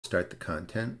Start the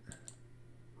content.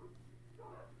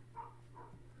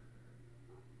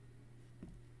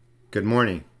 Good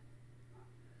morning.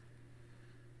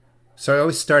 So I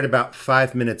always start about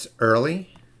 5 minutes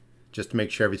early, just to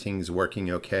make sure everything's working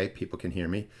okay, people can hear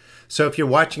me. So if you're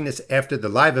watching this after the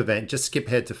live event, just skip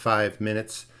ahead to 5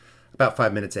 minutes, about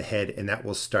 5 minutes ahead, and that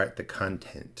will start the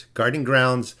content. Garden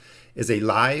Grounds is a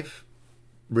live,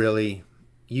 really,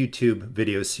 YouTube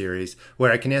video series where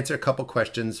I can answer a couple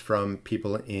questions from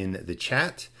people in the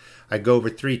chat. I go over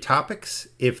 3 topics.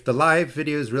 If the live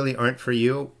videos really aren't for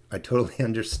you, I totally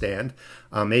understand.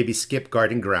 Maybe skip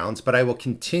Garden Grounds, but I will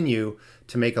continue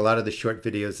to make a lot of the short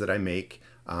videos that I make,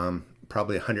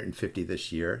 probably 150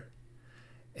 this year,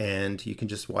 and you can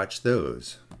just watch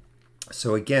those.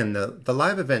 So again, the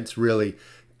live event's really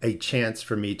a chance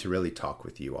for me to really talk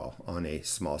with you all on a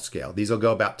small scale. These will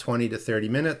go about 20 to 30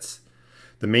 minutes.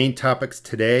 The main topics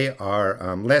today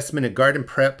are last minute garden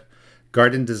prep,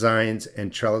 garden designs,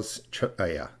 and trellising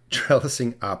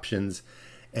options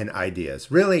and ideas.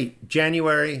 Really,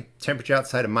 January, temperature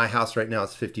outside of my house right now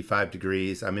is 55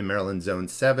 degrees. I'm in Maryland zone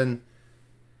 7.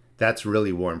 That's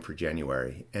really warm for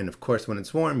January. And of course, when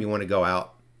it's warm, you want to go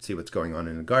out, see what's going on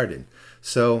in the garden.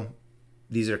 So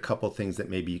these are a couple things that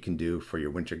maybe you can do for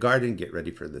your winter garden, get ready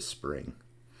for the spring.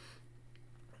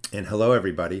 And hello,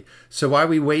 everybody. So while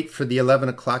we wait for the 11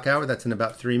 o'clock hour, that's in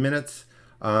about 3 minutes,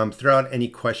 throw out any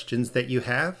questions that you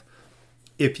have.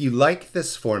 If you like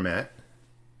this format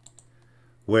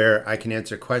where I can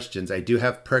answer questions, I do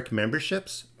have perk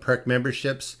memberships. Perk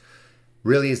memberships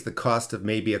really is the cost of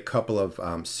maybe a couple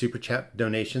of super chat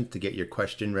donations to get your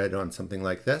question read on something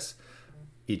like this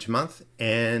each month.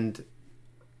 And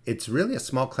it's really a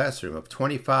small classroom of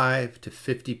 25 to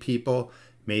 50 people,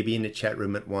 maybe in the chat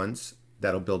room at once.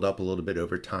 That'll build up a little bit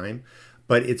over time.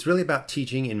 But it's really about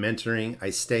teaching and mentoring. I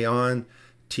stay on,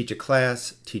 teach a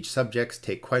class, teach subjects,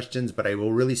 take questions, but I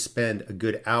will really spend a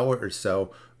good hour or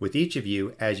so with each of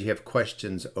you as you have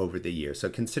questions over the year.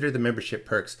 So consider the membership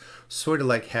perks sort of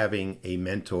like having a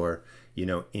mentor, you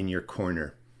know, in your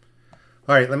corner.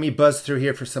 All right, let me buzz through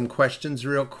here for some questions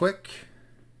real quick.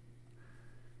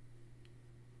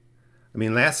 I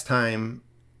mean, last time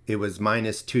it was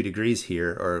 -2 degrees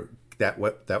here, or that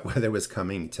weather was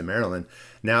coming to Maryland.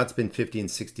 Now it's been 50 and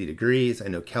 60 degrees. I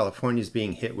know California's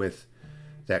being hit with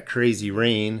that crazy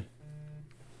rain.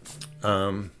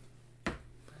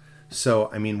 So,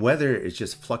 I mean, weather is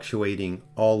just fluctuating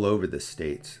all over the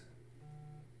states.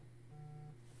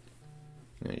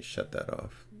 Let me shut that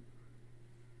off.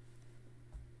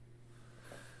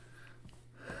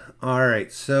 All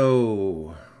right,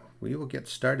 so we will get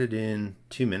started in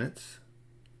 2 minutes.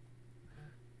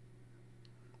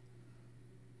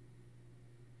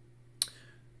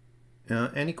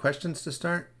 Any questions to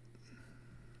start?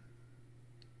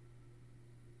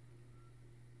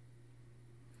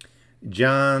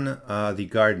 John, the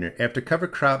gardener, after cover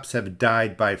crops have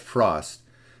died by frost,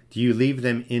 do you leave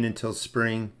them in until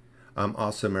spring?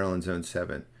 Also Maryland zone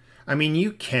 7. I mean,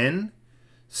 you can.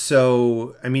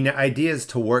 So, I mean, the idea is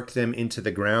to work them into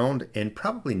the ground, and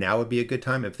probably now would be a good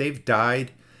time. If they've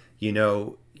died, you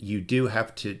know, you do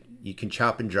have to, you can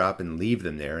chop and drop and leave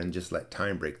them there and just let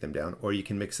time break them down, or you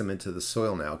can mix them into the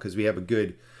soil now, because we have a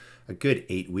good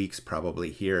 8 weeks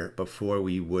probably here before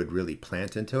we would really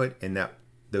plant into it, and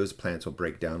those plants will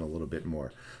break down a little bit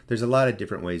more. There's a lot of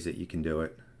different ways that you can do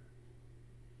it.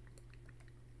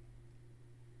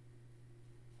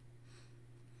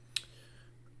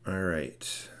 All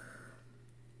right.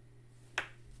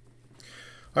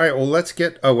 All right, well, let's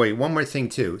get, oh wait, one more thing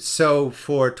too. So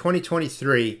for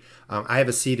 2023, I have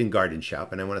a seed and garden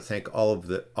shop, and I want to thank all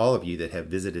of you that have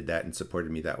visited that and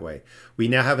supported me that way. We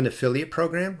now have an affiliate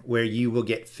program where you will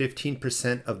get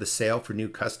 15% of the sale for new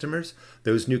customers.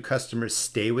 Those new customers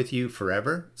stay with you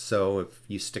forever. So if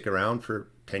you stick around for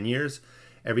 10 years,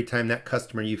 every time that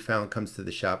customer you found comes to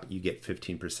the shop, you get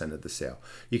 15% of the sale.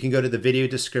 You can go to the video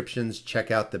descriptions,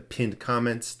 check out the pinned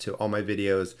comments to all my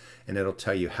videos, and it'll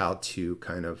tell you how to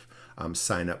kind of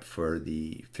sign up for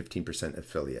the 15%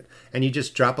 affiliate. And you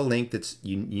just drop a link that's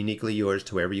uniquely yours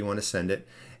to wherever you want to send it.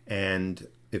 And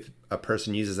if a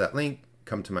person uses that link,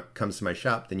 comes to my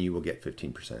shop, then you will get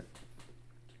 15%.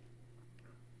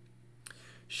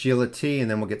 Sheila T, and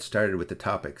then we'll get started with the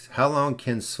topics. How long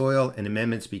can soil and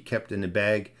amendments be kept in a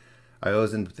bag? I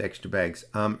always end with extra bags.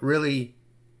 Really,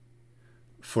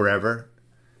 forever.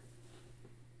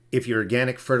 If your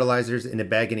organic fertilizer's in a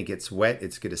bag and it gets wet,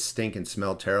 it's going to stink and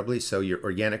smell terribly. So your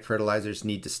organic fertilizers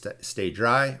need to stay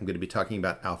dry. I'm going to be talking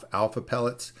about alfalfa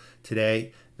pellets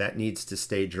today. That needs to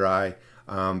stay dry.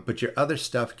 But your other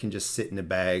stuff can just sit in a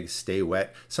bag, stay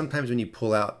wet. Sometimes when you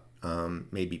pull out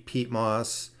maybe peat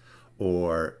moss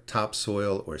or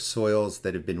topsoil or soils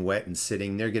that have been wet and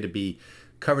sitting. They're going to be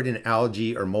covered in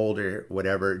algae or mold or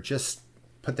whatever. Just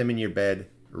put them in your bed,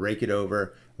 rake it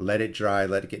over, let it dry,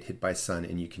 let it get hit by sun,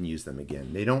 and you can use them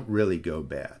again. They don't really go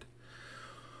bad.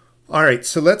 All right,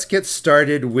 so let's get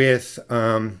started with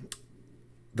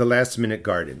the last minute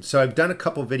garden. So I've done a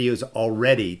couple videos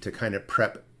already to kind of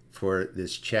prep for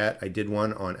this chat. I did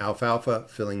one on alfalfa,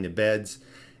 filling the beds,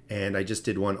 and I just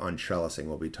did one on trellising.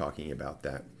 We'll be talking about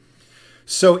that.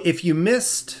 So if you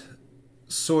missed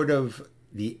sort of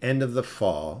the end of the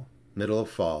fall, middle of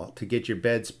fall, to get your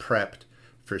beds prepped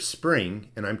for spring,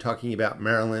 and I'm talking about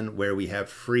Maryland where we have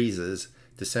freezes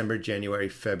December, January,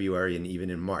 February, and even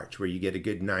in March, where you get a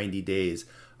good 90 days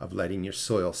of letting your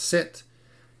soil sit.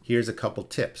 Here's a couple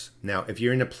tips. Now, if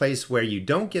you're in a place where you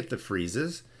don't get the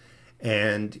freezes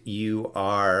and you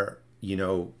are,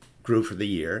 grew for the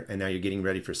year and now you're getting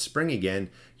ready for spring again,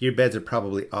 your beds are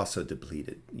probably also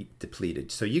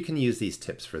depleted. So you can use these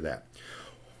tips for that.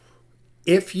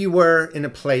 If you were in a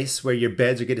place where your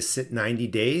beds are going to sit 90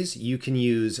 days, you can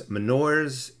use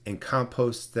manures and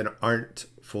composts that aren't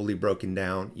fully broken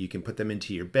down. You can put them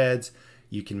into your beds.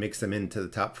 You can mix them into the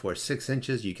top 4-6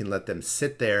 inches. You can let them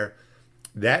sit there.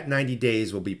 That 90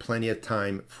 days will be plenty of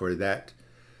time for that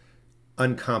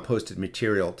uncomposted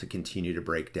material to continue to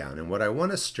break down. And what I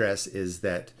want to stress is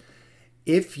that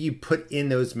if you put in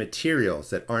those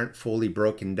materials that aren't fully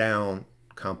broken down,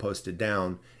 composted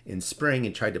down in spring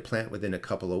and tried to plant within a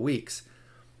couple of weeks,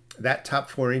 that top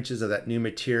 4 inches of that new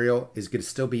material is going to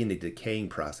still be in the decaying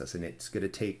process, and it's going to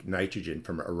take nitrogen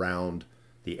from around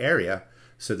the area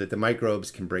so that the microbes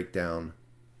can break down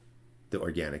the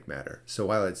organic matter. So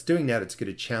while it's doing that, it's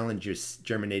going to challenge your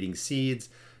germinating seeds,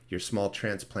 your small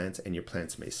transplants, and your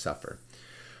plants may suffer.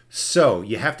 So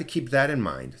you have to keep that in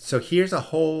mind. So here's a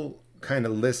whole kind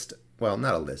of list, well,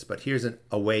 not a list, but here's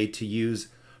a way to use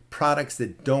products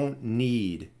that don't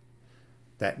need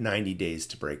that 90 days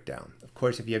to break down. Of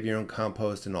course, if you have your own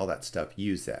compost and all that stuff,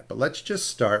 use that. But let's just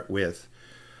start with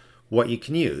what you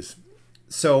can use.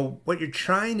 So what you're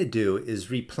trying to do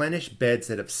is replenish beds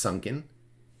that have sunken.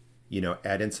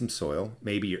 Add in some soil.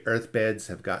 Maybe your earth beds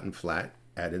have gotten flat,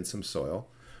 add in some soil.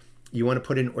 You want to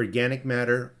put in organic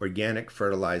matter, organic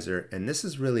fertilizer, and this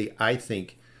is really, I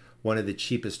think, one of the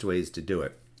cheapest ways to do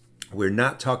it. We're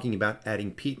not talking about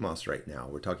adding peat moss right now.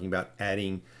 We're talking about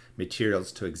adding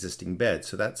materials to existing beds,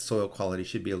 so that soil quality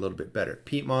should be a little bit better.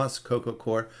 Peat moss, coco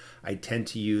coir, I tend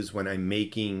to use when I'm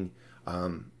making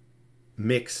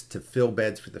mix to fill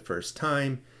beds for the first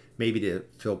time, maybe to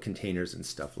fill containers and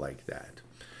stuff like that.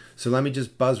 So let me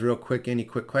just buzz real quick. Any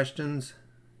quick questions?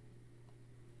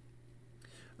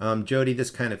 Jody,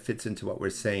 this kind of fits into what we're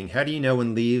saying. How do you know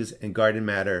when leaves and garden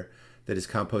matter that is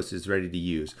composted is ready to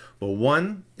use? Well,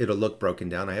 one, it'll look broken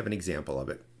down. I have an example of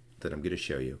it that I'm going to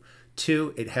show you.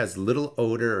 Two, it has little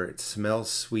odor, or it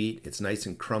smells sweet. It's nice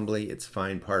and crumbly. It's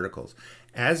fine particles.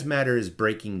 As matter is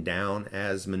breaking down,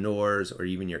 as manures or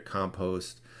even your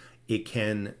compost, it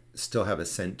can still have a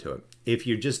scent to it. If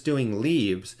you're just doing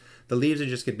leaves, the leaves are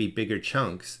just going to be bigger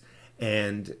chunks,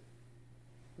 and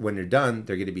when they're done,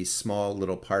 they're going to be small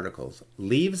little particles.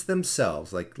 Leaves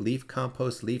themselves, like leaf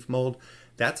compost, leaf mold,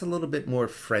 that's a little bit more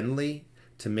friendly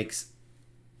to mix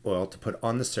oil to put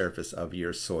on the surface of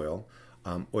your soil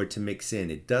or to mix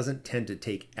in. It doesn't tend to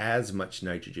take as much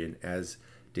nitrogen as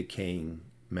decaying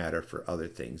matter for other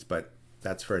things, but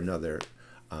that's for another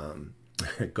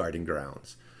garden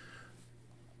grounds.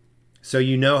 So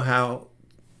you know how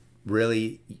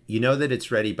you know that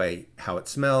it's ready by how it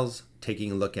smells,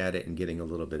 taking a look at it and getting a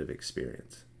little bit of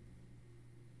experience.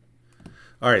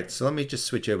 All right, so let me just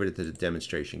switch over to the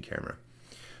demonstration camera.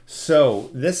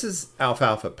 So this is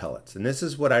alfalfa pellets, and this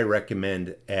is what I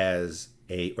recommend as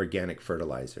a organic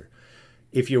fertilizer.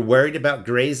 If you're worried about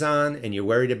grazon and you're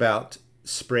worried about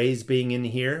sprays being in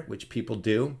here, which people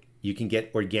do, you can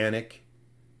get organic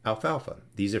alfalfa.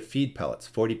 These are feed pellets,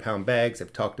 40-pound bags.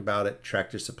 I've talked about it,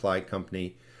 Tractor Supply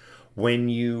Company. When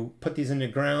you put these in the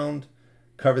ground,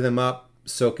 cover them up,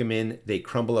 soak them in, they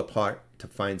crumble apart to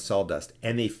fine sawdust,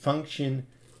 and they function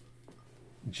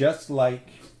just like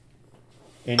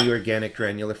any organic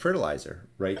granular fertilizer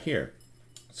right here.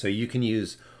 So you can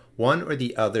use one or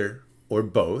the other or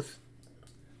both.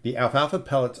 The alfalfa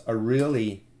pellets are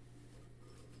really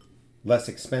less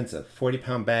expensive.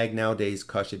 40-pound bag nowadays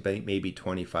costs you maybe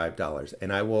 $25,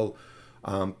 and I will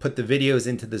put the videos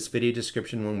into this video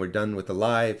description when we're done with the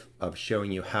live of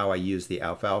showing you how I use the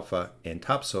alfalfa and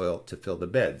topsoil to fill the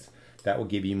beds. That will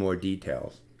give you more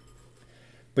details.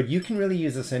 But you can really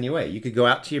use this anyway. You could go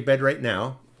out to your bed right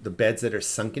now, the beds that are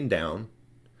sunken down,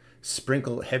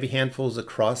 sprinkle heavy handfuls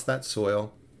across that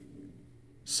soil,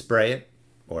 spray it,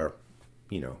 or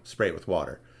spray it with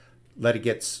water. Let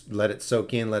it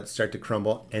soak in, let it start to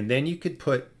crumble, and then you could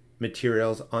put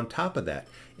materials on top of that.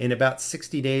 In about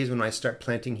 60 days when I start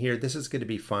planting here, this is going to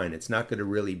be fine. It's not going to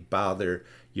really bother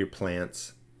your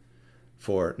plants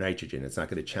for nitrogen. It's not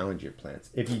going to challenge your plants.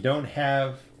 If you don't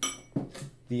have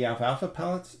the alfalfa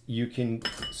pellets, you can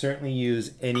certainly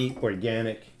use any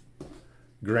organic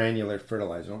granular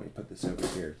fertilizer. Let me put this over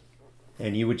here.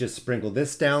 And you would just sprinkle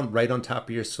this down right on top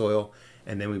of your soil,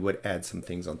 and then we would add some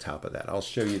things on top of that. I'll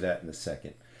show you that in a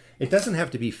second. It doesn't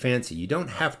have to be fancy. You don't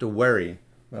have to worry,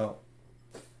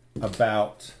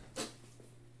 about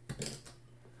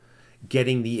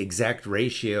getting the exact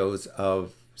ratios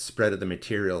of spread of the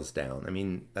materials down. I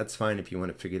mean, that's fine if you want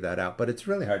to figure that out, but it's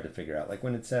really hard to figure out. Like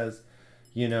when it says,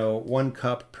 1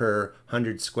 cup per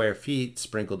 100 square feet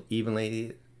sprinkled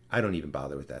evenly, I don't even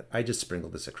bother with that. I just sprinkle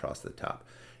this across the top.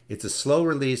 It's a slow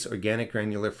release organic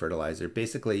granular fertilizer.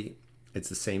 Basically, it's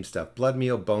the same stuff. Blood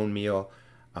meal, bone meal,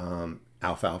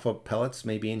 alfalfa pellets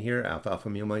may be in here, alfalfa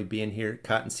meal might be in here,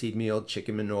 cottonseed meal,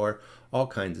 chicken manure, all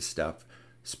kinds of stuff.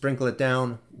 Sprinkle it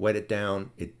down, wet it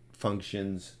down. It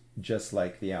functions just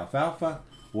like the alfalfa.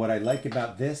 What I like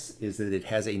about this is that it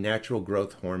has a natural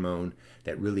growth hormone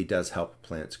that really does help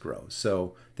plants grow.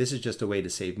 So this is just a way to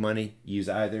save money. Use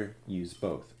either, use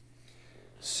both.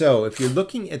 So if you're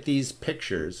looking at these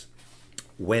pictures,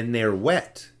 when they're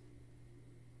wet,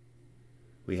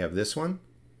 we have this one,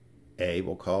 A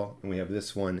we'll call, and we have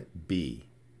this one, B.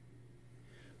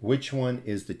 Which one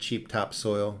is the cheap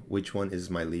topsoil? Which one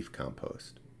is my leaf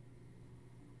compost?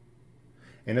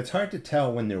 And it's hard to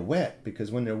tell when they're wet,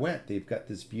 because when they're wet, they've got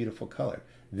this beautiful color.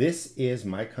 This is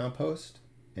my compost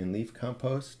and leaf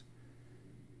compost.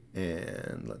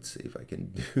 And let's see if I can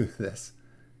do this.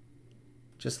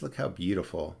 Just look how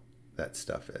beautiful that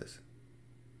stuff is.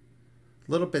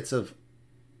 Little bits of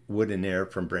wood in there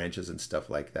from branches and stuff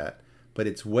like that. But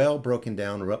it's well broken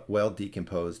down, well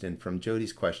decomposed. And from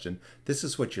Jody's question, this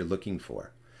is what you're looking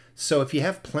for. So if you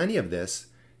have plenty of this,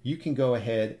 you can go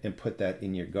ahead and put that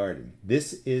in your garden.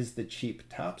 This is the cheap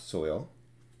topsoil.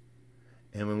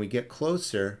 And when we get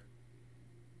closer,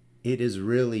 it is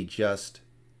really just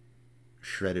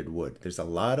shredded wood. There's a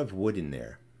lot of wood in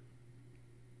there.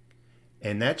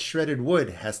 And that shredded wood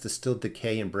has to still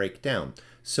decay and break down.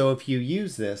 So if you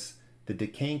use this, the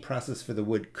decaying process for the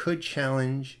wood could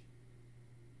challenge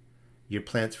your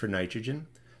plants for nitrogen.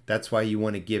 That's why you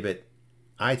want to give it,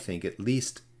 I think, at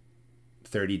least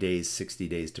 30 days, 60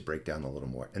 days to break down a little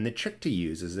more. And the trick to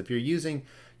use is if you're using,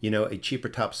 a cheaper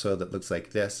topsoil that looks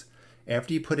like this,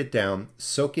 after you put it down,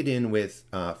 soak it in with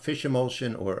fish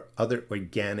emulsion or other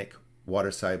organic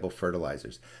water-soluble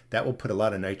fertilizers. That will put a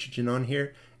lot of nitrogen on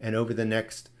here, and over the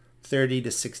next 30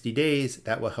 to 60 days,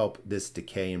 that will help this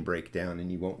decay and break down,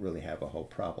 and you won't really have a whole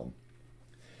problem.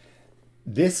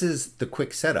 This is the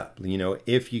quick setup.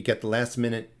 If you get the last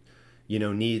minute,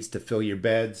 needs to fill your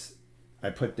beds, I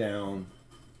put down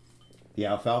the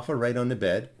alfalfa right on the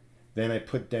bed. Then I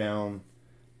put down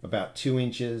about 2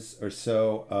 inches or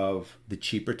so of the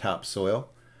cheaper topsoil.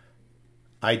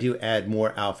 I do add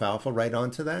more alfalfa right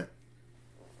onto that.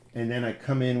 And then I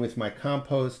come in with my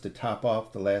compost to top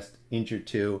off the last inch or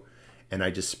two, and I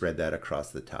just spread that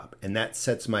across the top. And that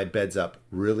sets my beds up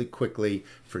really quickly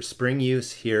for spring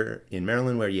use here in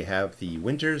Maryland, where you have the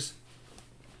winters.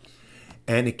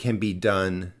 And it can be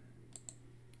done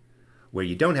where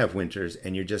you don't have winters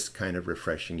and you're just kind of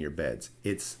refreshing your beds.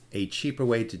 It's a cheaper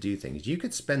way to do things. You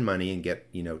could spend money and get,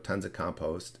 tons of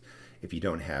compost if you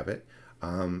don't have it.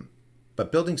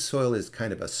 But building soil is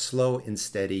kind of a slow and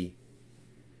steady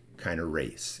kind of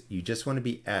race. You just want to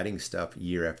be adding stuff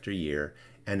year after year.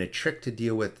 And a trick to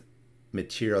deal with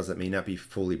materials that may not be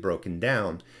fully broken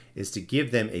down is to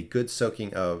give them a good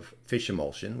soaking of fish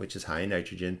emulsion, which is high in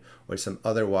nitrogen, or some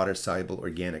other water-soluble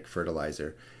organic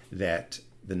fertilizer that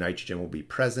the nitrogen will be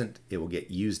present. It will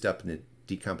get used up in the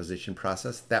decomposition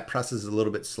process. That process is a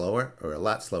little bit slower, or a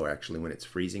lot slower actually, when it's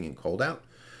freezing and cold out.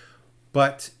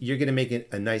 But you're going to make it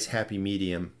a nice happy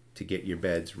medium to get your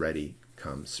beds ready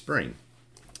come spring.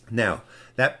 Now,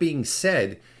 that being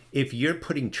said, if you're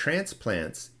putting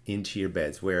transplants into your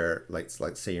beds where, let's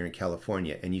say you're in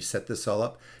California and you set this all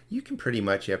up, you can pretty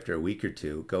much after a week or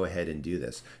two go ahead and do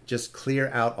this. Just clear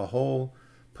out a hole,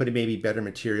 put in maybe better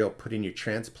material, put in your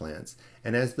transplants,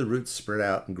 and as the roots spread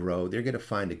out and grow, they're going to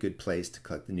find a good place to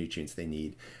collect the nutrients they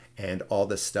need. And all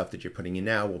the stuff that you're putting in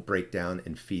now will break down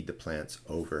and feed the plants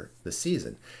over the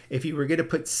season. If you were going to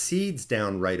put seeds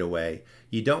down right away,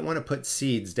 you don't want to put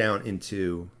seeds down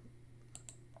into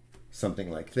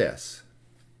something like this.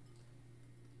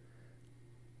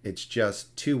 It's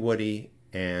just too woody,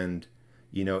 and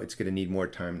it's going to need more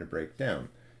time to break down.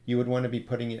 you would want to be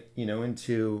putting it,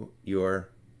 into your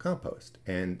compost,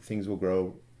 and things will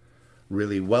grow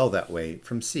really well that way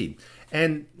from seed.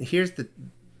 And here's the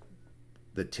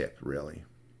tip, really.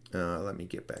 Let me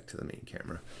get back to the main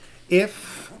camera.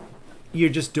 If you're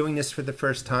just doing this for the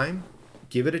first time,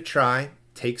 give it a try,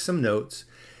 take some notes.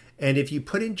 And if you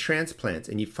put in transplants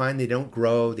and you find they don't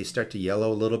grow, they start to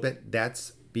yellow a little bit,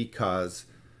 that's because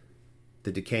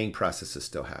the decaying process is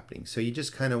still happening. So you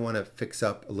just kind of want to fix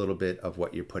up a little bit of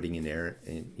what you're putting in there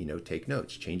and, take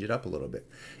notes, change it up a little bit.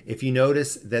 If you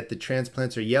notice that the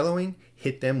transplants are yellowing,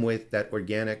 hit them with that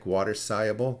organic water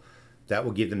soluble. That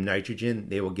will give them nitrogen.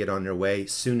 They will get on their way.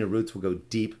 Soon the roots will go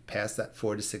deep past that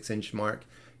 4 to 6 inch mark,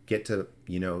 get to,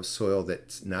 soil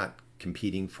that's not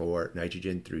competing for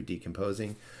nitrogen through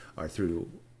decomposing or through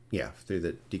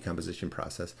the decomposition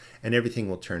process, and everything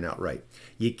will turn out right.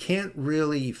 You can't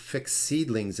really fix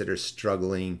seedlings that are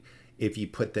struggling if you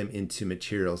put them into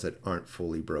materials that aren't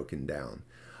fully broken down.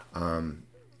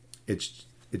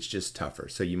 It's just tougher.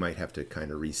 So you might have to kind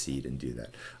of reseed and do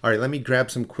that. All right, let me grab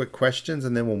some quick questions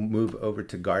and then we'll move over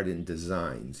to garden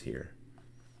designs here.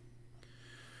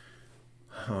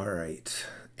 All right.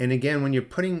 And again, when you're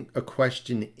putting a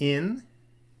question in,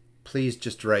 please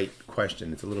just write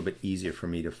question. It's a little bit easier for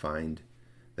me to find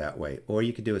that way. Or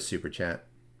you could do a super chat.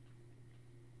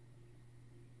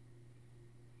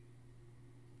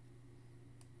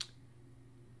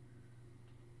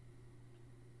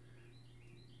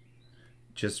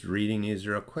 Just reading these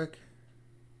real quick.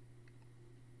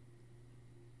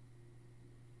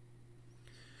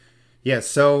 Yeah,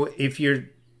 so if you're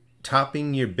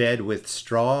topping your bed with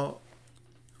straw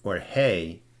or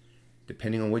hay,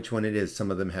 depending on which one it is,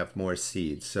 some of them have more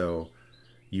seeds. So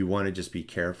you want to just be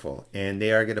careful. And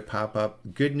they are going to pop up.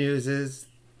 Good news is,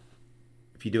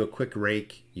 if you do a quick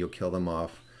rake, you'll kill them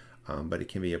off, but it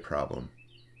can be a problem.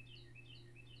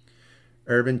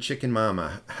 Urban Chicken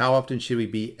Mama, how often should we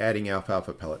be adding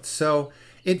alfalfa pellets? So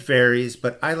it varies,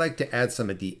 but I like to add some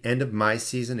at the end of my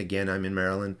season. Again, I'm in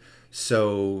Maryland,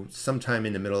 so sometime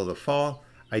in the middle of the fall.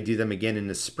 I do them again in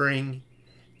the spring,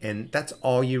 and that's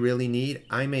all you really need.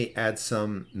 I may add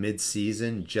some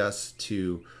mid-season just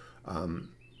to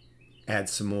add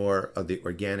some more of the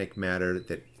organic matter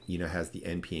that has the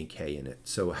NP and K in it.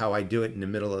 So how I do it in the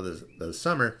middle of the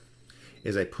summer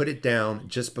is I put it down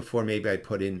just before maybe I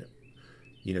put in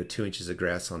 2 inches of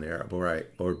grass on there,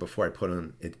 or before I put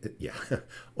on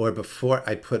or before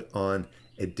I put on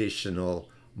additional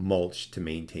mulch to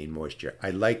maintain moisture. I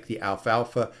like the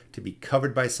alfalfa to be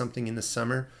covered by something in the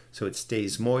summer so it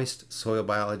stays moist, soil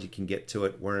biology can get to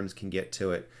it, worms can get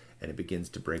to it, and it begins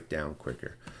to break down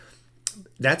quicker.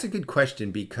 That's a good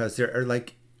question, because there are,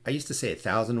 like I used to say,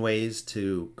 1,000 ways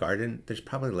to garden. There's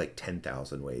probably like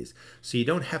 10,000 ways. So you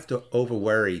don't have to over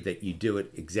worry that you do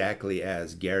it exactly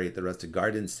as Gary at the Rustic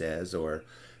Garden says or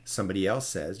somebody else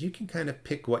says. You can kind of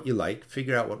pick what you like,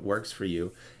 figure out what works for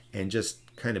you, and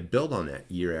just kind of build on that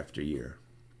year after year.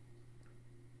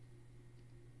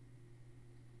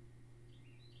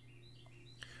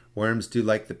 Worms do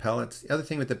like the pellets. The other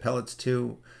thing with the pellets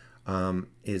too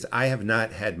is I have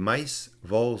not had mice,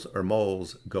 voles, or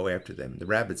moles go after them. The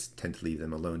rabbits tend to leave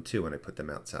them alone too when I put them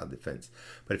outside the fence.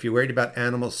 But if you're worried about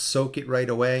animals, soak it right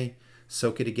away.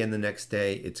 Soak it again the next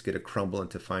day. It's going to crumble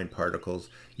into fine particles.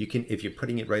 You can, if you're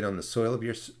putting it right on the soil of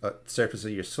your surface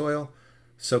of your soil,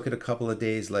 soak it a couple of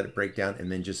days, let it break down, and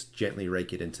then just gently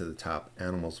rake it into the top.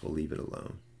 Animals will leave it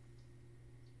alone.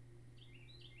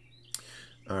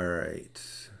 All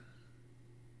right.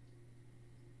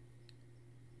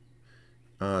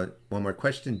 One more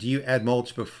question. Do you add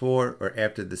mulch before or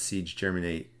after the seeds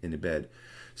germinate in the bed?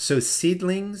 So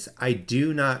seedlings, I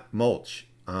do not mulch.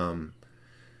 Or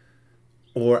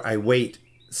I wait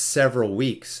several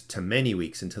weeks to many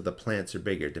weeks until the plants are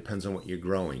bigger. It depends on what you're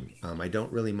growing. I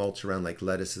don't really mulch around like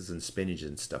lettuces and spinach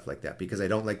and stuff like that because I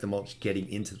don't like the mulch getting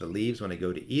into the leaves when I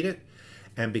go to eat it,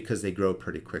 and because they grow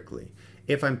pretty quickly.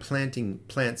 If I'm planting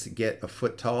plants that get a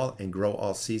foot tall and grow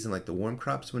all season like the warm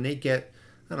crops, when they get,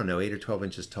 I don't know, 8 or 12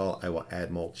 inches tall, I will add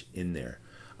mulch in there.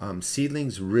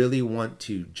 Seedlings really want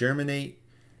to germinate,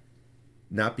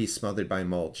 not be smothered by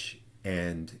mulch,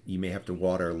 and you may have to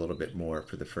water a little bit more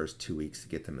for the first 2 weeks to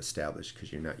get them established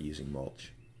because you're not using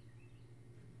mulch.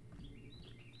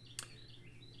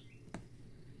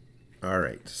 All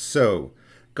right, so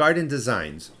garden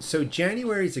designs. So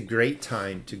January is a great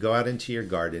time to go out into your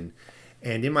garden,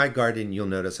 and in my garden you'll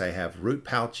notice I have root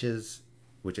pouches,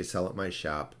 which I sell at my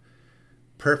shop,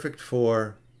 perfect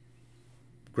for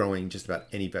growing just about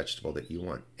any vegetable that you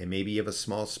want. And maybe you have a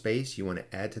small space, you want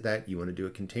to add to that, you want to do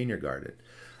a container garden.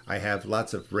 I have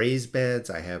lots of raised beds,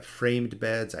 I have framed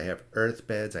beds, I have earth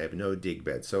beds, I have no dig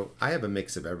beds. So I have a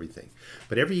mix of everything.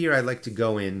 But every year I like to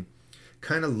go in,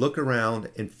 kind of look around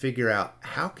and figure out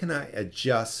how can I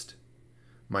adjust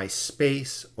my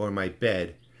space or my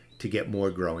bed to get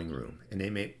more growing room. And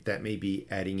that may be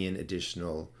adding in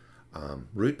additional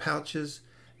root pouches,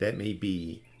 that may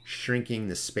be shrinking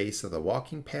the space of the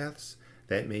walking paths,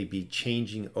 that may be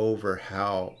changing over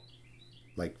how,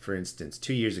 like for instance,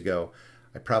 2 years ago,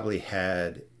 I probably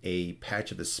had a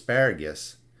patch of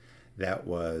asparagus that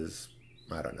was,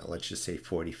 I don't know, let's just say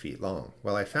 40 feet long.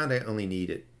 Well, I found I only need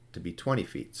it to be 20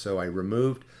 feet. So I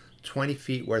removed 20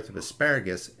 feet worth of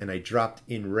asparagus and I dropped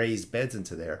in raised beds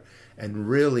into there and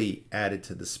really added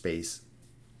to the space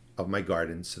of my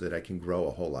garden so that I can grow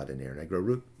a whole lot in there. And I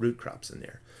grow root crops in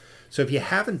there. So if you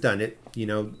haven't done it,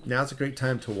 now's a great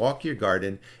time to walk your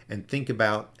garden and think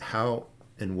about how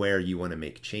and where you want to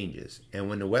make changes. And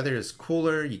when the weather is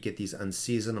cooler, you get these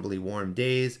unseasonably warm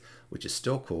days, which is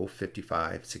still cool,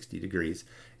 55, 60 degrees.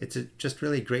 It's just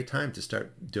really a great time to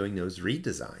start doing those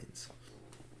redesigns.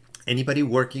 Anybody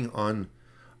working on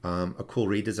a cool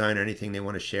redesign or anything they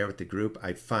want to share with the group,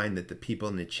 I find that the people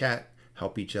in the chat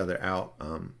help each other out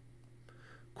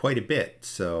quite a bit.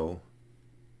 So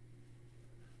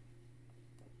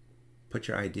put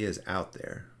your ideas out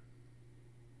there.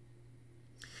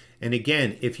 And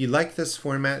again, if you like this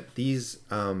format, these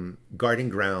garden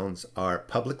grounds are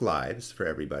public lives for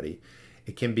everybody.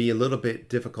 It can be a little bit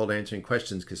difficult answering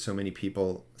questions because so many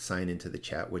people sign into the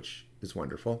chat, which is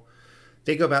wonderful.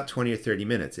 They go about 20 or 30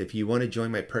 minutes. If you want to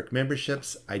join my perk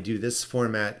memberships, I do this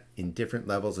format in different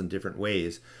levels and different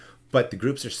ways, but the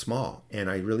groups are small and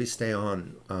I really stay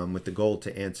on with the goal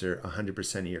to answer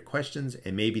 100% of your questions.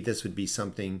 And maybe this would be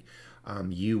something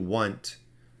you want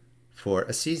for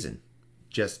a season.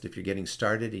 Just if you're getting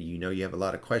started and you have a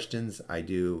lot of questions, I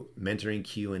do mentoring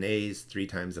Q&As 3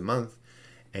 times a month,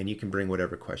 and you can bring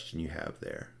whatever question you have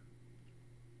there.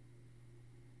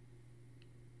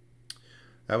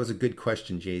 That was a good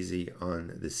question, Jay-Z,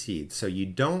 on the seeds. So you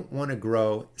don't want to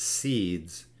grow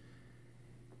seeds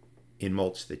in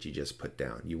mulch that you just put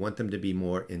down. You want them to be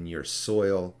more in your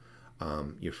soil,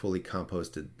 your fully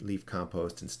composted leaf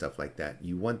compost and stuff like that.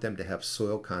 You want them to have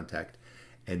soil contact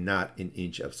and not an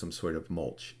inch of some sort of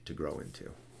mulch to grow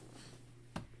into.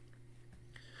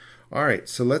 All right,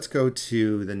 so let's go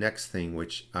to the next thing,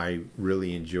 which I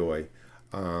really enjoy,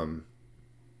 and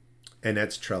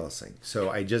that's trellising. So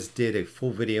I just did a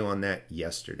full video on that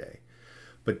yesterday.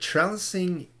 But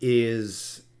trellising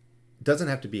doesn't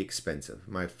have to be expensive.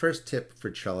 My first tip for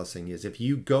trellising is if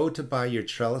you go to buy your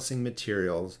trellising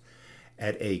materials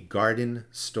at a garden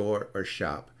store or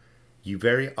shop, you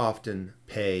very often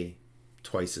pay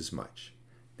twice as much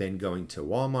than going to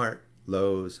Walmart,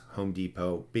 Lowe's, Home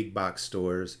Depot, big box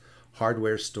stores,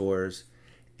 hardware stores,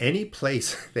 any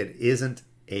place that isn't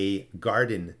a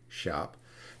garden shop.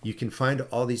 You can find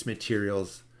all these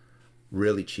materials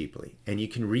really cheaply, and you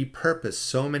can repurpose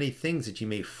so many things that you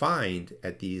may find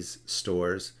at these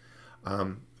stores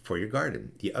for your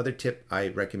garden. The other tip I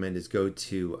recommend is go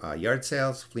to yard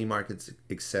sales, flea markets,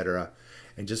 etc.,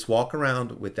 and just walk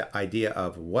around with the idea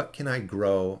of what can I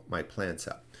grow my plants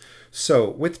up. So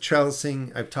with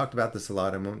trellising, I've talked about this a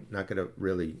lot. I'm not going to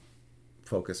really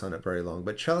focus on it very long,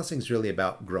 but trellising is really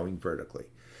about growing vertically.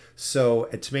 So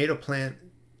a tomato plant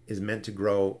is meant to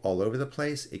grow all over the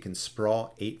place. It can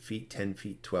sprawl 8 feet, 10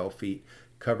 feet, 12 feet,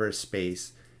 cover a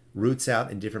space, roots out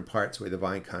in different parts where the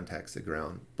vine contacts the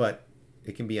ground, but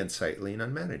it can be unsightly and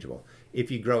unmanageable.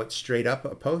 If you grow it straight up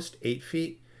a post, 8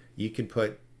 feet, you can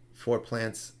put 4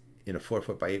 plants in a 4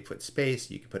 foot by 8 foot space.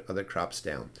 You can put other crops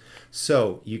down.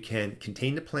 So you can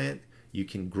contain the plant, you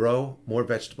can grow more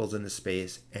vegetables in the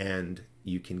space, and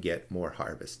you can get more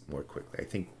harvest more quickly. I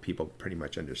think people pretty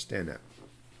much understand that.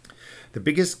 The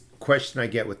biggest question I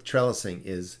get with trellising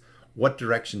is, what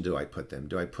direction do I put them?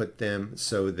 Do I put them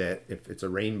so that if it's a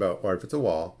rainbow or if it's a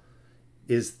wall,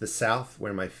 is the south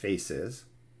where my face is?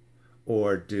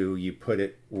 Or do you put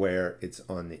it where it's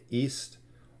on the east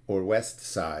or west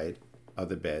side of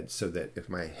the bed so that if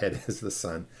my head is the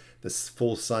sun, the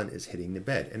full sun is hitting the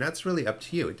bed? And that's really up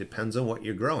to you. It depends on what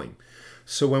you're growing.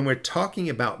 So when we're talking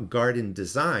about garden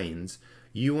designs,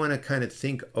 you want to kind of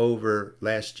think over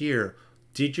last year,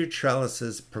 did your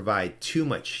trellises provide too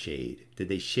much shade? Did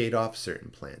they shade off certain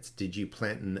plants? Did you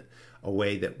plant in a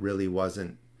way that really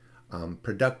wasn't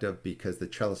productive because the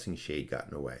trellising shade got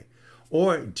in the way?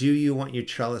 Or do you want your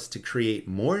trellis to create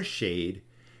more shade,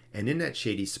 and in that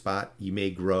shady spot you may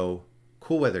grow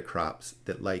cool weather crops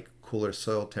that like cooler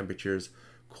soil temperatures,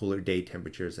 cooler day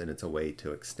temperatures, and it's a way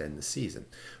to extend the season.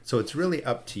 So it's really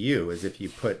up to you, as if you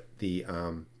put the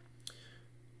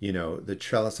the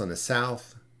trellis on the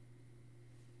south,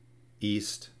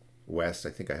 east, west, I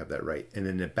think I have that right. And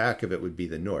then the back of it would be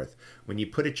the north. When you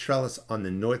put a trellis on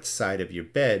the north side of your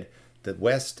bed, the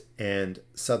west and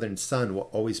southern sun will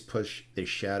always push the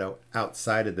shadow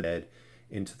outside of the bed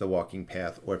into the walking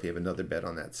path, or if you have another bed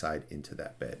on that side, into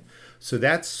that bed. So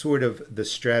that's sort of the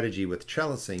strategy with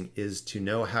trellising, is to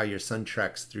know how your sun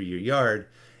tracks through your yard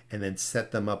and then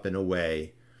set them up in a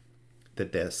way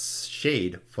that the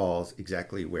shade falls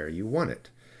exactly where you want it.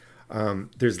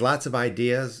 There's lots of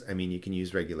ideas. I mean, you can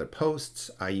use regular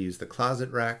posts. I use the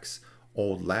closet racks,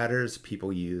 old ladders.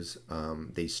 People use,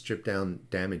 they strip down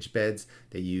damaged beds.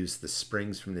 They use the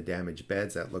springs from the damaged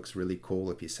beds. That looks really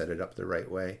cool if you set it up the right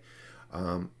way.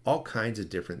 All kinds of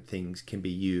different things can be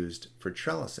used for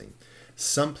trellising.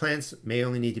 Some plants may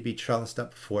only need to be trellised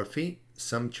up 4 feet.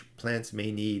 Some plants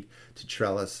may need to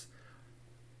trellis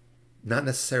not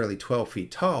necessarily 12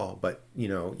 feet tall, but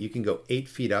you can go 8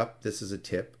 feet up. This is a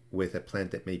tip with a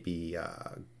plant that may be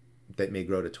that may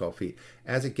grow to 12 feet.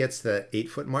 As it gets to the 8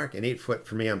 foot mark, and 8 foot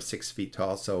for me, I'm 6 feet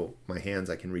tall, so my hands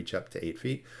I can reach up to 8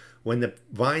 feet. When the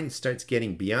vine starts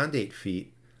getting beyond 8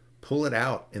 feet, pull it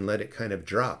out and let it kind of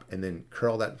drop, and then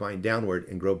curl that vine downward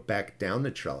and grow back down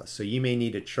the trellis. So you may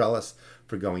need a trellis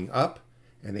for going up,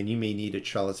 and then you may need a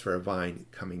trellis for a vine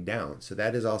coming down. So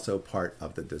that is also part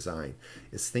of the design,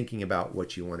 is thinking about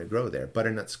what you want to grow there.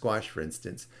 Butternut squash, for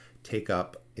instance, take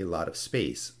up a lot of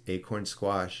space. Acorn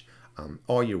squash,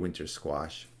 all your winter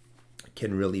squash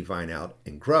can really vine out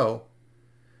and grow.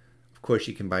 Of course,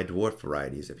 you can buy dwarf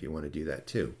varieties if you want to do that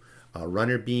too.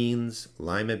 Runner beans,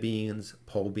 lima beans,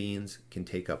 pole beans can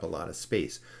take up a lot of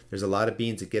space. There's a lot of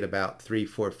beans that get about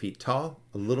 3-4 feet tall,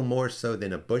 a little more so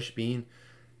than a bush bean,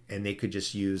 and they could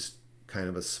just use kind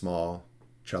of a small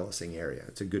trellising area.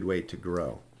 It's a good way to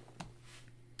grow.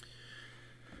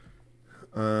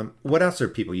 What else are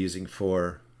people using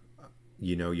for,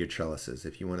 your trellises,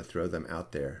 if you want to throw them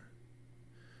out there?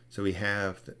 So we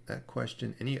have that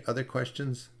question. Any other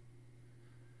questions?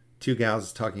 Two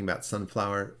gals talking about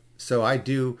sunflower. So I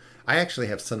actually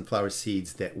have sunflower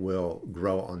seeds that will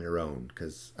grow on their own,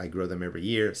 because I grow them every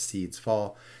year. Seeds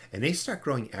fall, and they start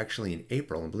growing actually in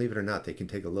April. And believe it or not, they can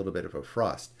take a little bit of a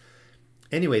frost.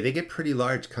 Anyway, they get pretty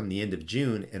large come the end of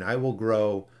June, and I will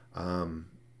grow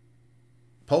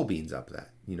pole beans up that.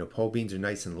 Pole beans are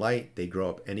nice and light. They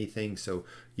grow up anything, so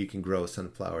you can grow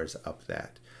sunflowers up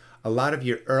that. A lot of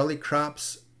your early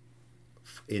crops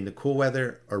in the cool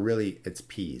weather are really, it's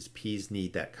peas. Peas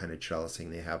need that kind of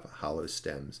trellising. They have hollow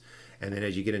stems. And then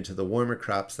as you get into the warmer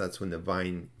crops, that's when the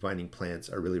vining plants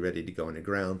are really ready to go in the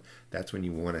ground. That's when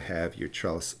you want to have your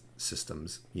trellis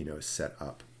systems, set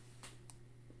up.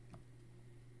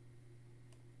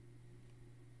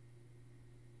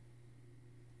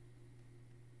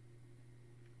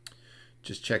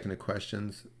 Just checking the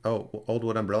questions. Oh, old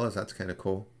wood umbrellas, that's kind of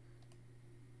cool.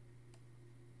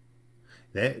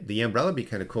 The umbrella would be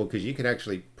kind of cool, because you could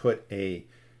actually put a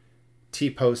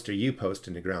T-post or U-post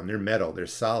in the ground. They're metal, they're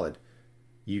solid.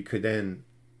 You could then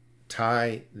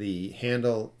tie the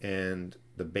handle and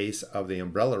the base of the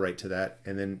umbrella right to that,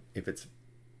 and then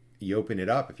you open it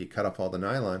up, if you cut off all the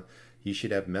nylon, you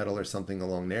should have metal or something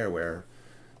along there where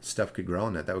stuff could grow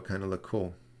on that. That would kind of look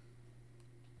cool.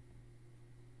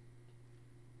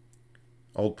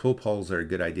 Old pool poles are a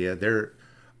good idea. They're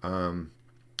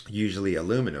usually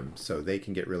aluminum, so they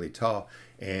can get really tall.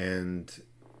 And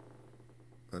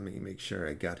let me make sure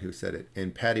I got who said it.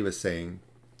 And Patty was saying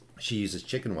she uses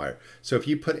chicken wire. So if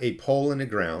you put a pole in the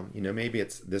ground, maybe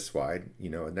it's this wide,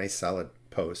 a nice solid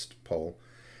pole,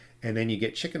 and then you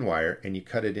get chicken wire and you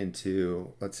cut it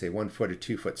into, let's say, 1 foot or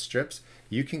 2 foot strips,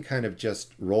 you can kind of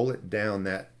just roll it down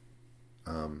that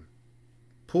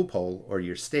pool pole or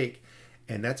your stake,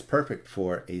 and that's perfect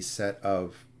for a set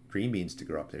of green beans to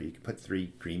grow up there. You can put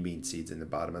 3 green bean seeds in the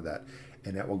bottom of that,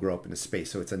 and that will grow up in a space.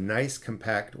 So it's a nice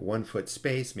compact 1 foot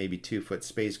space, maybe 2 foot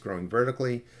space, growing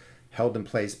vertically, held in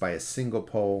place by a single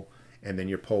pole, and then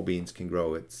your pole beans can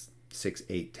grow at 6,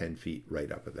 8, 10 feet right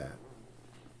up of that.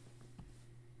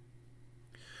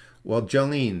 Well,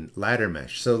 Jolene, ladder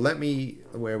mesh. So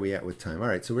where are we at with time? All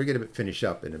right, so we're going to finish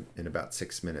up in about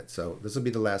 6 minutes. So this will be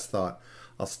the last thought.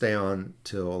 I'll stay on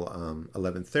till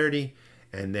 11:30.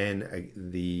 And then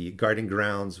the garden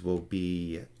grounds will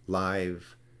be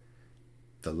live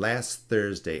the last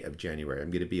Thursday of January.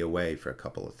 I'm going to be away for a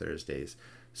couple of Thursdays.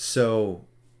 So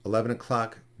 11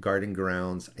 o'clock, garden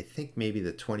grounds, I think maybe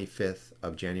the 25th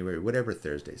of January, whatever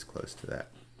Thursday's close to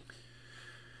that.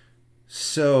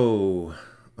 So,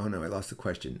 oh no, I lost the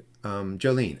question.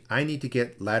 Jolene, I need to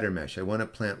get ladder mesh. I want to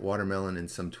plant watermelon in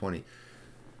some 20.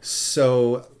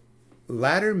 So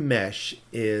ladder mesh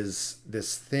is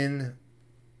this thin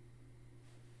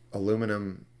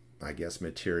aluminum, I guess,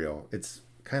 material. It's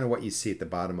kind of what you see at the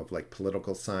bottom of like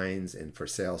political signs and for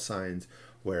sale signs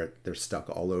where they're stuck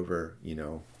all over, you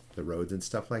know, the roads and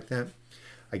stuff like that.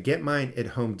 I get mine at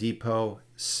Home Depot,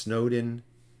 Snowden,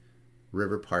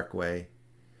 River Parkway.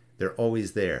 They're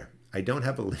always there. I don't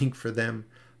have a link for them.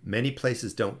 Many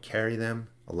places don't carry them.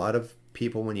 A lot of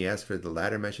people, when you ask for the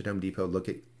ladder mesh at Home Depot, look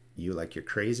at you like you're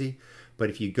crazy. But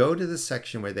if you go to the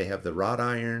section where they have the wrought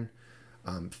iron,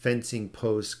 fencing,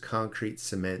 posts, concrete,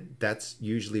 cement, that's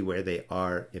usually where they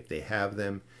are if they have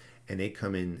them. And they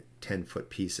come in 10-foot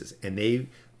pieces. And they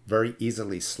very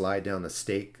easily slide down a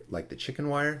stake like the chicken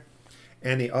wire.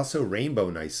 And they also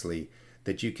rainbow nicely,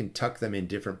 that you can tuck them in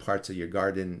different parts of your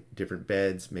garden, different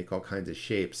beds, make all kinds of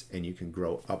shapes, and you can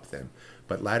grow up them.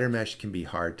 But ladder mesh can be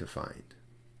hard to find.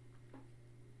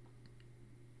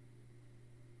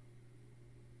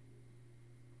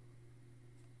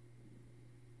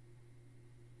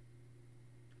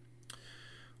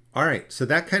 All right, so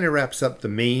that kind of wraps up the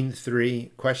main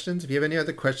 3 questions. If you have any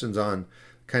other questions on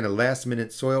kind of last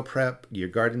minute soil prep, your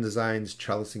garden designs,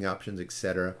 trellising options,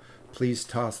 etc., please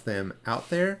toss them out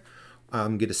there.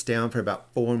 I'm going to stay on for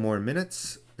about 4 more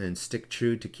minutes and stick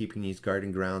true to keeping these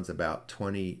garden grounds about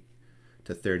 20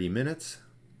 to 30 minutes.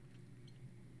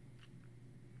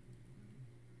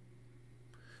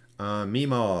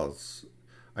 Meemaws,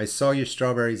 I saw your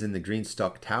strawberries in the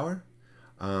GreenStalk tower.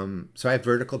 So I have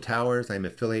vertical towers. I'm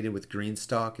affiliated with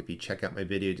GreenStalk. If you check out my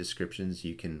video descriptions,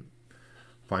 you can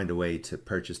find a way to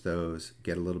purchase those,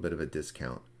 get a little bit of a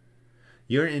discount.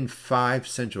 You're in 5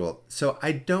 Central. So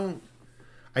I don't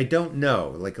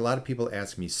know. Like a lot of people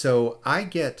ask me. So I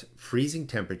get freezing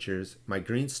temperatures. My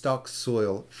GreenStalk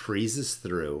soil freezes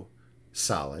through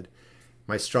solid.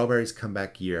 My strawberries come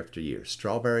back year after year.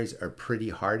 Strawberries are pretty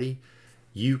hardy.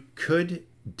 You could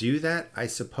do that, I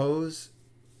suppose.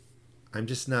 I'm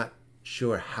just not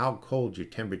sure how cold your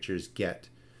temperatures get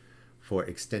for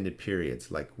extended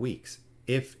periods, like weeks.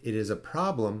 If it is a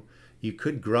problem, you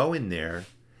could grow in there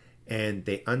and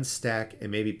they unstack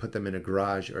and maybe put them in a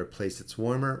garage or a place that's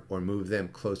warmer, or move them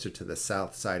closer to the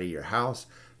south side of your house.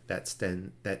 That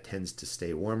tends to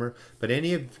stay warmer. But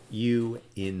any of you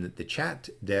in the chat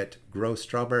that grow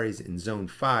strawberries in zone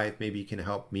 5, maybe you can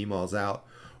help Meemaws out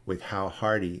with how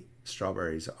hardy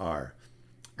strawberries are.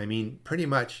 I mean, pretty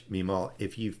much, Meemaw,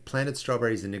 if you've planted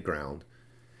strawberries in the ground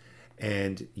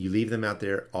and you leave them out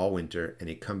there all winter and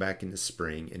they come back in the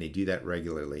spring and they do that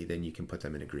regularly, then you can put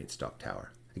them in a GreenStalk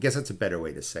tower. I guess that's a better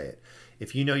way to say it.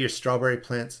 If you know your strawberry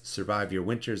plants survive your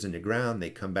winters in the ground, they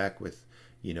come back with,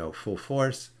 you know, full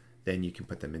force, then you can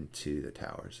put them into the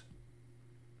towers.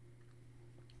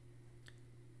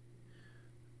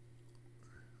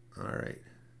 All right.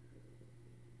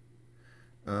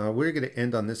 We're going to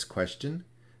end on this question.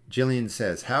 Jillian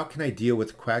says, how can I deal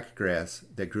with quackgrass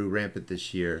that grew rampant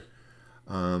this year?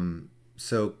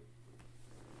 So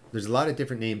there's a lot of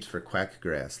different names for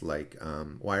quackgrass, like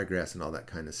wiregrass and all that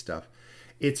kind of stuff.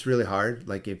 It's really hard.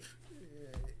 Like if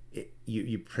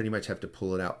you pretty much have to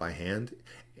pull it out by hand.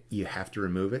 You have to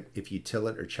remove it. If you till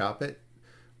it or chop it,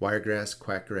 wiregrass,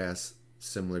 quackgrass,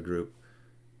 similar group,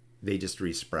 they just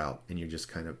resprout and you're just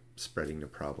kind of spreading the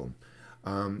problem.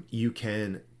 You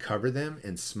can cover them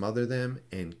and smother them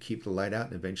and keep the light out,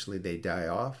 and eventually they die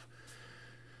off.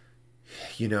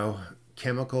 You know,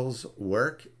 chemicals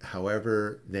work.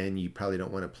 However, then you probably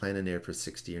don't want to plant in there for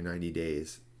 60 or 90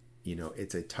 days. You know,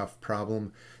 it's a tough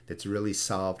problem that's really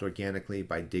solved organically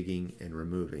by digging and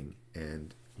removing,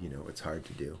 and you know, it's hard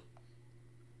to do.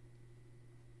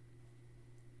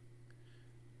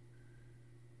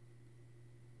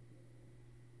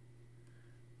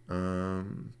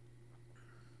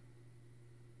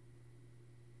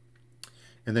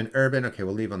 And then urban, okay,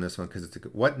 we'll leave on this one because it's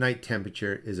what night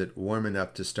temperature is it warm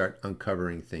enough to start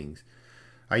uncovering things?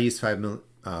 I use 5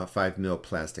 mil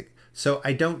plastic. So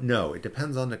I don't know. It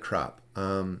depends on the crop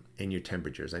and your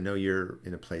temperatures. I know you're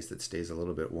in a place that stays a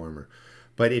little bit warmer.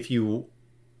 But if you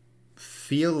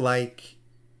feel like,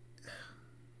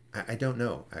 I don't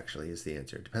know, actually, is the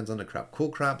answer. It depends on the crop. Cool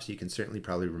crops, you can certainly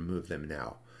probably remove them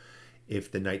now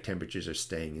if the night temperatures are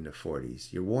staying in the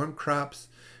 40s. Your warm crops,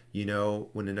 you know,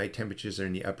 when the night temperatures are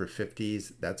in the upper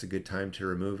 50s, that's a good time to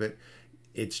remove it.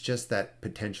 It's just that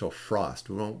potential frost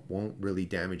won't really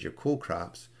damage your cool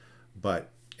crops,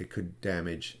 but it could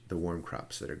damage the warm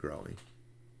crops that are growing.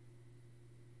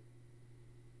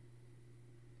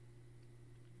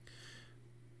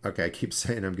 Okay, I keep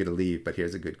saying I'm going to leave, but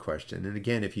here's a good question. And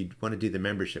again, if you want to do the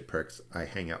membership perks, I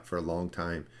hang out for a long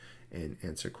time and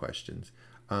answer questions.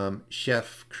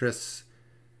 Chef Chris,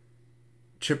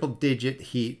 triple digit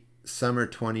heat, summer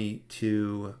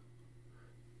 22.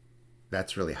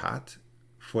 That's really hot.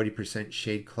 40%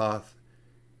 shade cloth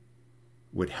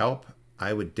would help.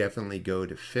 I would definitely go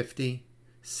to 50,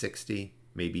 60,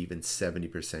 maybe even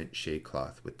 70% shade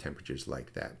cloth with temperatures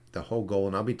like that. The whole goal,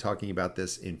 and I'll be talking about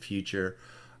this in future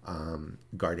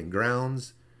garden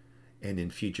grounds and in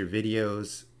future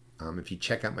videos. If you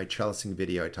check out my trellising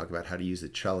video, I talk about how to use the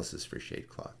trellises for shade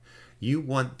cloth. You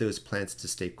want those plants to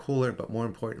stay cooler, but more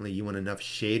importantly, you want enough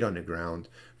shade on the ground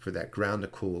for that ground to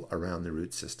cool around the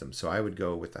root system. So I would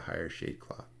go with the higher shade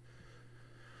cloth.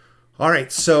 All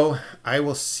right, so I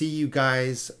will see you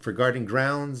guys for garden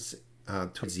grounds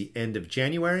towards the end of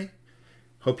January.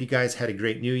 Hope you guys had a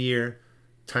great new year.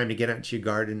 Time to get out into your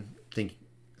garden,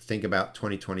 think about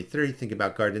 2023, think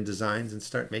about garden designs, and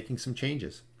start making some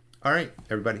changes. All right,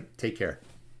 everybody, take care.